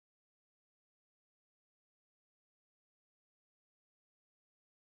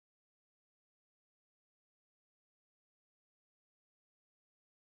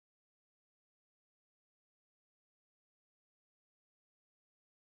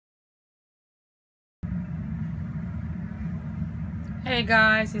Hey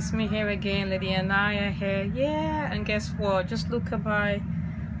guys, it's me here again, Lady Anaya here. Yeah, and guess what? Just look at my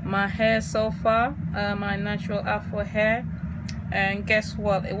hair so far, my natural Afro hair. And guess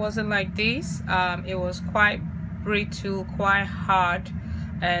what? It wasn't like this. It was quite brittle, quite hard,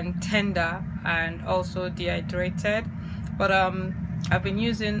 and tender, and also dehydrated. But I've been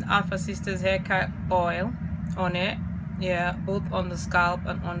using Alpha Sisters haircut oil on it. Yeah, both on the scalp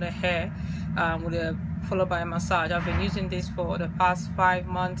and on the hair, with a followed by a massage. I've been using this for the past 5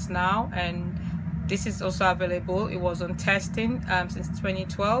 months now, and this is also available. It was on testing since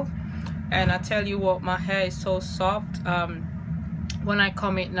 2012, and I tell you what, my hair is so soft. When I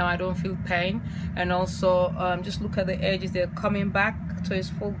comb it now, I don't feel pain, and also just look at the edges, they're coming back to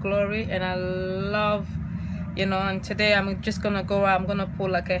its full glory, and I love, you know. And today I'm just gonna go out, I'm gonna pull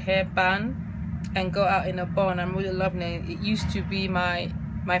like a hairband and go out in a bun. I'm really loving it. It used to be my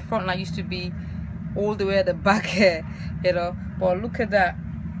front line used to be all the way at the back here, you know, but look at that.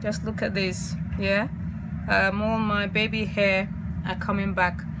 Just look at this. Yeah, all my baby hair are coming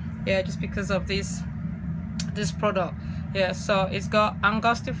back, yeah, just because of this product. Yeah, so it's got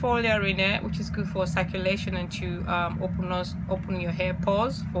angustifolia in it, which is good for circulation and to open your hair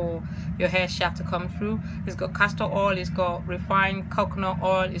pores for your hair shaft to come through. It's got castor oil, it's got refined coconut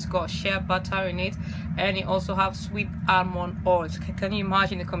oil, it's got shea butter in it, and it also have sweet almond oil. Can you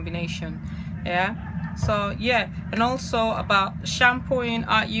imagine the combination? Yeah, so yeah. And also about shampooing,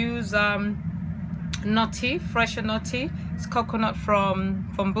 I use Nutty, Fresh and Nutty. It's coconut from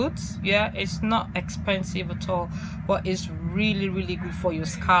Boots. Yeah, it's not expensive at all, but it's really good for your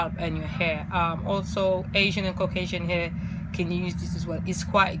scalp and your hair. Also Asian and Caucasian hair can use this as well. It's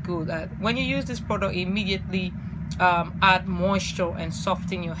quite good. When you use this product, immediately add moisture and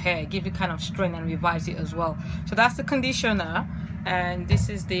soften your hair, give it kind of strength and revives it as well. So that's the conditioner, and this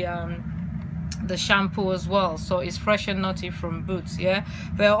is the shampoo as well. So it's Fresh and Nutty from Boots. Yeah,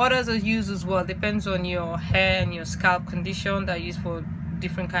 there are others that use as well, depends on your hair and your scalp condition, that I use for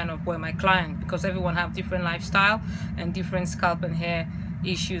different kind of, well, my client, because everyone have different lifestyle and different scalp and hair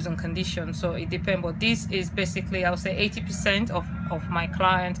issues and conditions, so it depends. But this is basically, I would say 80% of my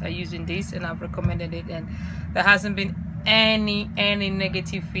clients are using this, and I've recommended it, and there hasn't been any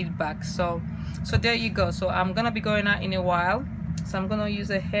negative feedback. So there you go. So I'm gonna be going out in a while, so I'm gonna use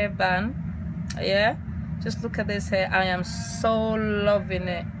a hairband. Yeah, just look at this hair. I am so loving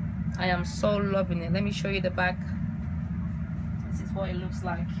it. I am so loving it. Let me show you the back. This is what it looks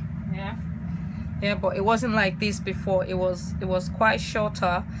like. Yeah, but it wasn't like this before. It was quite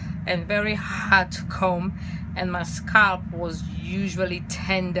shorter and very hard to comb, and my scalp was usually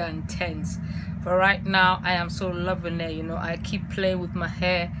tender and tense. But right now I am so loving it. You know, I keep playing with my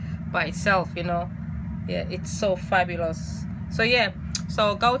hair by itself, you know. Yeah, it's so fabulous. So yeah,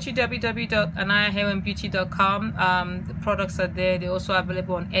 so go to www.anayahairandbeauty.com. The products are there. They're also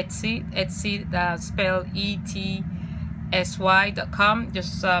available on Etsy. Etsy, spelled ETSY.com.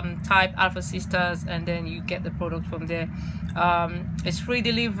 Just type Alpha Sisters, and then you get the product from there. It's free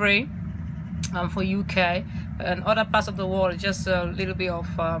delivery for UK and other parts of the world. Just a little bit of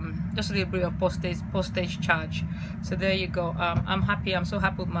postage charge. So there you go. I'm happy. I'm so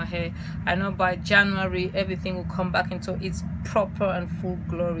happy with my hair. I know by January everything will come back into its proper and full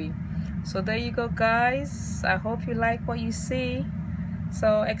glory. So there you go, guys. I hope you like what you see.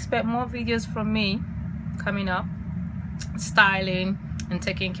 So expect more videos from me coming up, styling and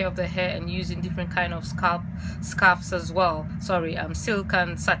taking care of the hair, and using different kind of scarves as well. Sorry, silk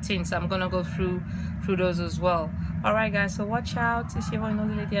and satin. So I'm gonna go through those as well. All right, guys. So watch out. It's your one and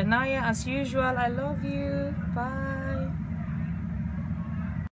only Lady Anaya. As usual, I love you. Bye.